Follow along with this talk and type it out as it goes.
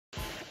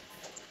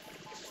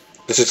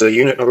This is the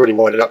unit. I've already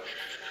wired it up.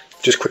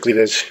 Just quickly,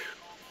 there's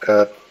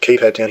a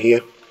keypad down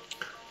here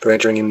for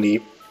entering in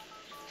the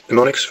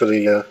mnemonics for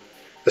the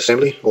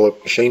assembly or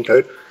machine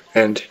code,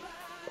 and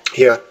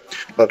here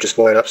I've just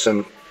wired up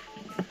some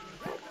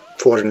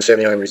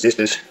 470 ohm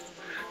resistors,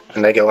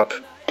 and they go up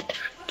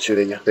to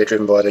they're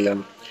driven by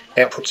the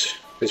outputs.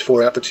 There's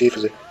 4 outputs here for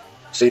the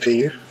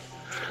CPU,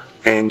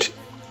 and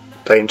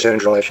they in turn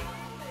drive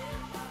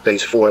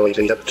these 4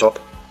 LEDs at the top.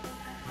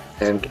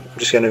 And I'm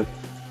just going to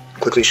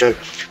quickly show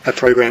a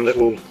program that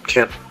will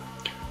count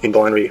in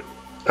binary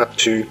up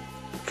to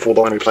 4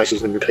 binary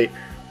places and repeat.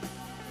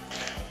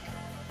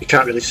 You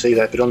can't really see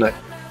that, but on that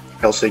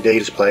LCD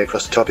display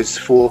across the top is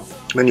 4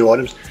 menu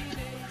items.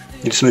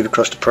 You just move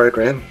across the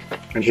program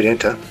and hit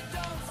enter,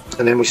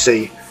 and then we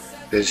see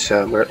there's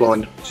we're at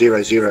line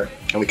 00,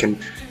 and we can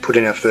put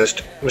in our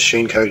first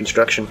machine code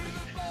instruction,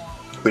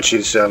 which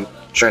is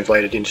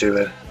translated into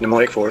a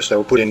mnemonic for us. So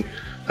we'll put in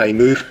a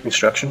MOV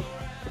instruction,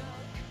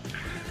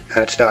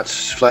 and it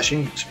starts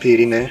flashing. It's appeared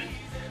in there,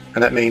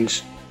 and that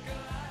means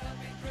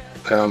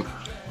that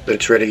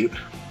it's ready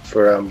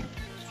for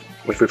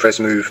if we press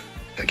MOV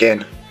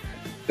again.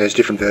 There's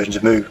different versions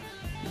of MOV,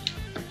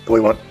 but we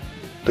want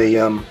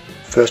the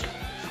first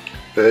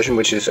version,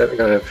 which is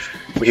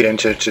we hit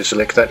enter to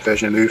select that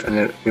version of MOV, and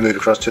then we move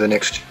across to the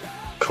next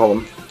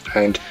column,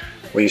 and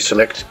we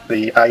select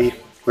the A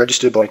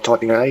register by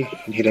typing A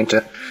and hit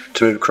enter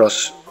to move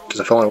across to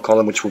the final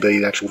column, which will be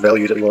the actual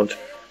value that we want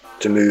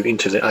to move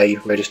into the A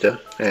register.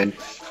 And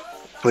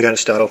we're going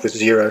to start off with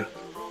 0,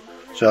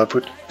 so I'll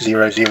put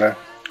 00.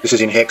 This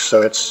is in hex,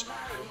 so that's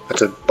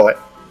a byte,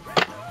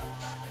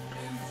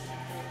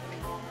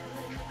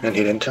 and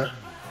hit enter,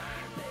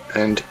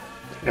 and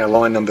our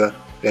line number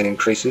then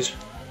increases,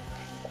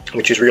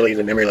 which is really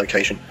the memory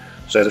location.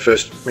 So the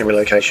first memory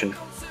location,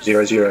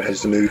 00,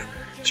 has the MOV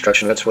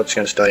instruction. That's what's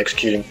going to start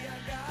executing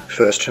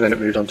first, and then it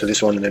moves on to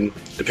this one, and then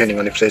depending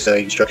on if there's an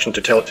instruction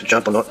to tell it to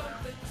jump or not,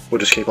 we'll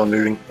just keep on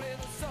moving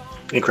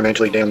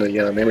incrementally down the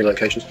memory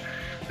locations.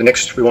 The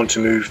next, we want to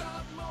move,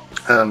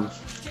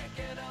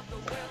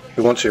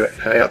 we want to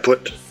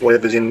output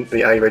whatever's in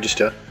the A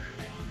register,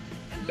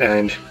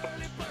 and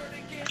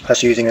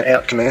that's using an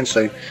out command.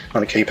 So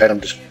on the keypad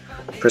I'm just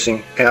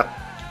pressing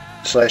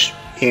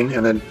out/in,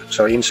 and then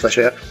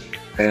in/out,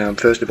 and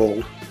first of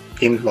all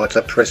in lights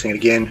up. Pressing it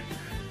again,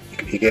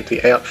 you get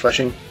the out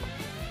flashing.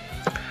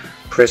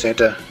 Press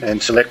enter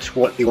and select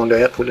what you want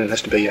to output, and it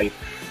has to be a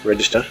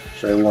register.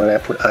 So we want to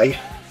output A.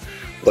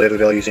 Whatever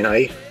value's in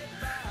A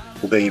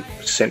will be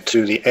sent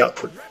to the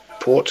output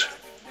port,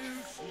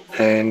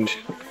 and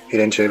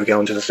hit enter. We go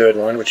into the third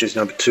line, which is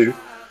number 2,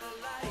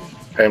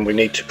 and we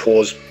need to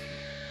pause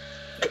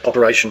the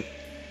operation.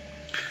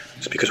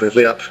 It's because we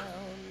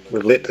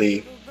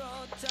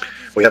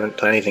haven't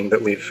done anything,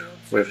 but we've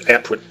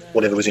output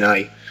whatever was in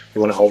A.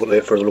 We want to hold it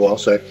there for a little while,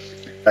 so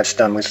that's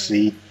done with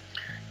the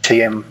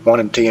TM1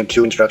 and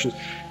TM2 instructions.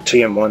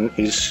 TM1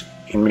 is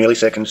in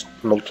milliseconds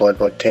multiplied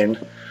by 10,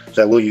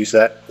 so we'll use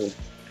that. We'll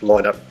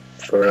line up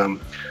for a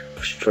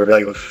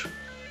value of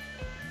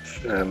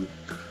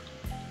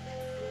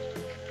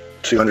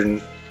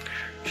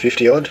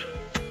 250 odd.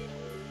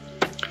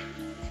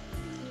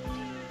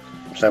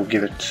 So we'll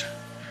give it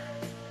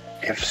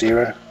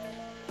F0,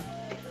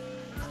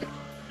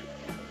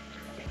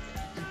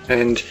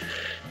 and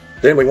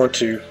then we want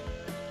to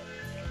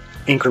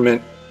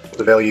increment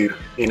the value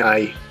in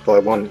A by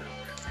 1.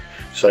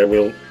 So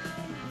we'll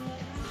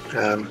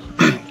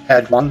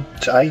add 1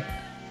 to A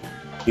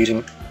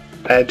using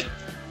add,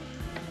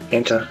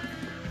 enter,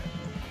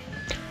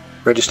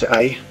 register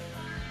A,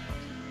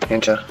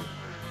 enter,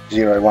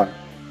 0, 1.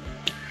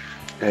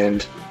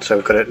 And so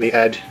we've got the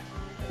add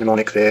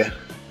mnemonic there,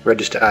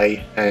 register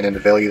A, and then the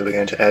value that we're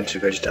going to add to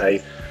register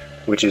A,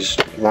 which is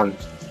 1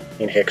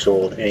 in hex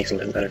or anything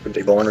that could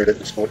be binary, but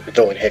it's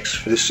all in hex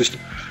for this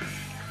system.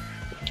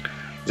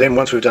 Then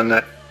once we've done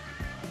that,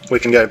 we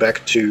can go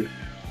back to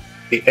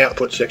the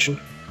output section,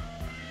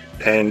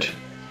 and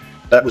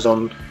that was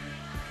on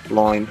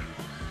line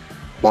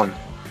 1.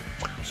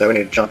 So we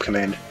need a jump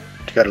command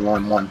to go to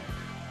line 1,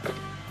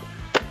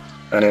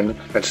 and then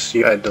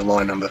you add the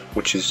line number,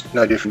 which is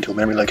no different to a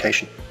memory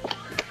location.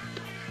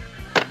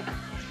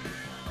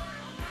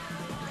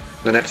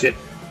 And that's it.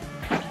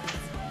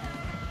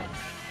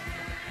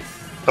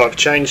 I've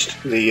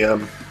changed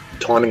the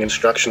timing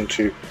instruction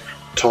to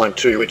time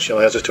 2, which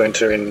allows us to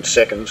enter in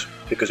seconds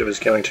because it was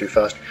going too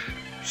fast.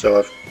 So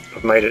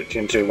I've made it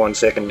into 1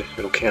 second.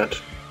 It'll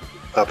count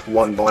up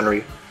 1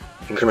 binary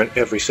increment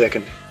every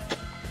second.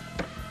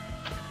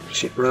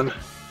 Just hit run.